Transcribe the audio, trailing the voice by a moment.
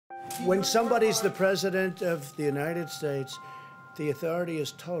When somebody's the president of the United States, the authority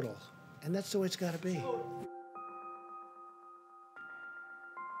is total. And that's the way it's got to be.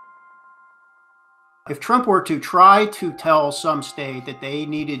 If Trump were to try to tell some state that they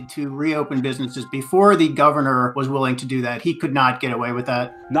needed to reopen businesses before the governor was willing to do that, he could not get away with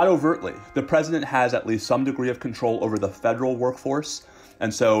that. Not overtly. The president has at least some degree of control over the federal workforce.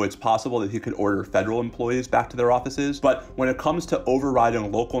 And so it's possible that he could order federal employees back to their offices. But when it comes to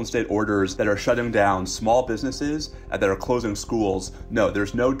overriding local and state orders that are shutting down small businesses and that are closing schools, no,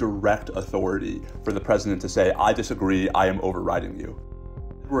 there's no direct authority for the president to say, I disagree, I am overriding you.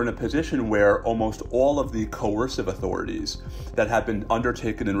 We're in a position where almost all of the coercive authorities that have been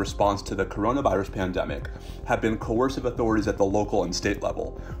undertaken in response to the coronavirus pandemic have been coercive authorities at the local and state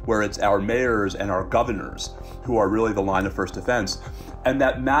level, where it's our mayors and our governors who are really the line of first defense. And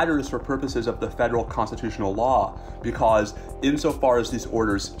that matters for purposes of the federal constitutional law, because insofar as these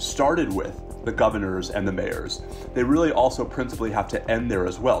orders started with the governors and the mayors, they really also principally have to end there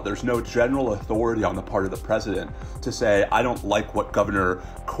as well. There's no general authority on the part of the president to say, I don't like what Governor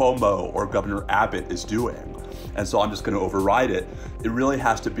Cuomo or Governor Abbott is doing, and so I'm just going to override it. It really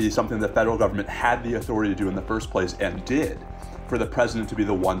has to be something the federal government had the authority to do in the first place and did, for the president to be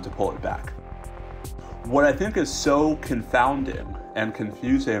the one to pull it back. What I think is so confounding and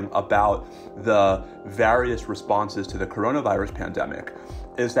confusing about the various responses to the coronavirus pandemic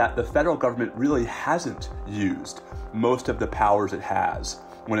is that the federal government really hasn't used most of the powers it has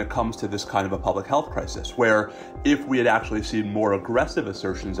when it comes to this kind of a public health crisis, where if we had actually seen more aggressive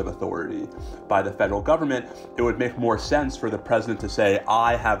assertions of authority by the federal government, it would make more sense for the president to say,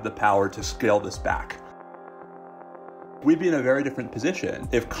 I have the power to scale this back. We'd be in a very different position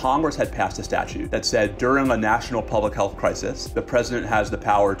if Congress had passed a statute that said during a national public health crisis, the president has the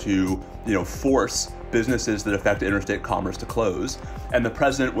power to, force businesses that affect interstate commerce to close, and the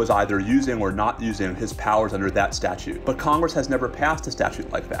president was either using or not using his powers under that statute. But Congress has never passed a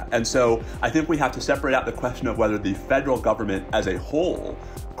statute like that. And so I think we have to separate out the question of whether the federal government as a whole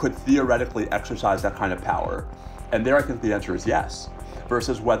could theoretically exercise that kind of power. And there I think the answer is yes,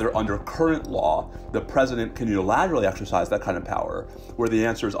 versus whether under current law, the president can unilaterally exercise that kind of power, where the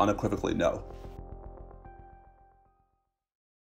answer is unequivocally no.